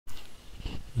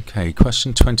Okay,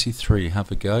 question 23,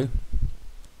 have a go.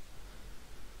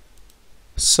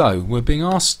 So, we're being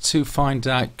asked to find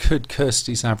out, could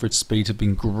Kirsty's average speed have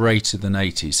been greater than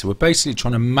 80? So we're basically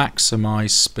trying to maximise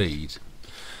speed.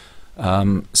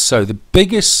 So the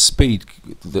biggest speed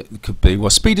that could be, well,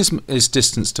 speed is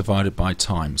distance divided by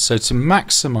time. So to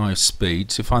maximise speed,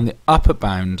 to find the upper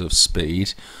bound of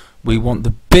speed, we want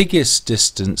the biggest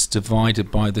distance divided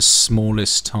by the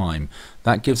smallest time.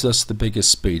 That gives us the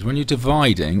biggest speed. When you're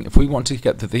dividing, if we want to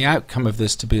get the outcome of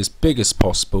this to be as big as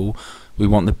possible, we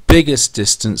want the biggest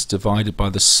distance divided by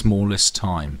the smallest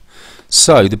time.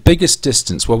 So the biggest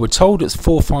distance, well, we're told it's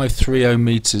 4530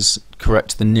 meters correct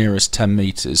to the nearest 10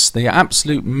 meters. The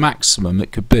absolute maximum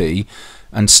it could be,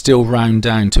 and still round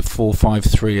down to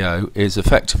 4530, is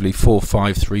effectively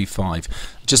 4535.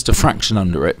 Just a fraction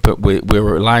under it, but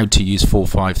we're allowed to use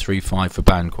 4535 for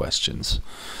band questions.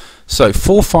 So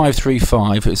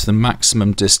 4535 is the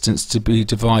maximum distance to be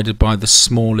divided by the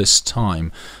smallest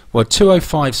time. Well,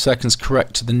 205 seconds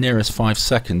correct to the nearest 5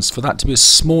 seconds. For that to be as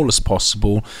small as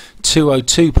possible,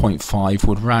 202.5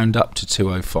 would round up to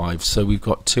 205. So we've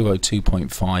got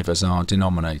 202.5 as our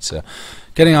denominator.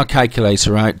 Getting our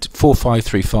calculator out,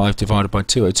 4535 divided by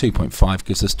 202.5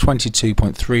 gives us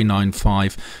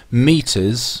 22.395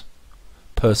 meters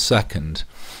per second.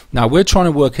 Now we're trying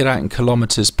to work it out in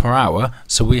kilometers per hour,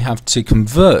 so we have to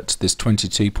convert this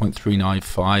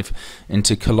 22.395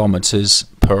 into kilometers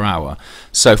per hour.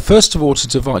 So first of all,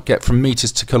 to get from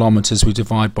meters to kilometers, we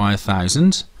divide by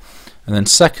 1,000, and then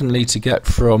secondly, to get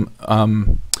from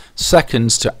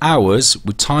seconds to hours,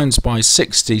 we times by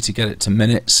 60 to get it to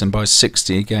minutes, and by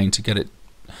 60 again to get it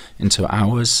into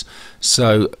hours.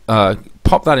 So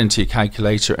pop that into your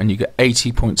calculator and you get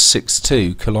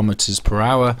 80.62 kilometers per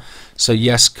hour. So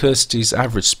yes, Kirsty's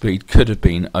average speed could have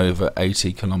been over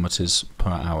 80 kilometers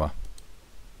per hour.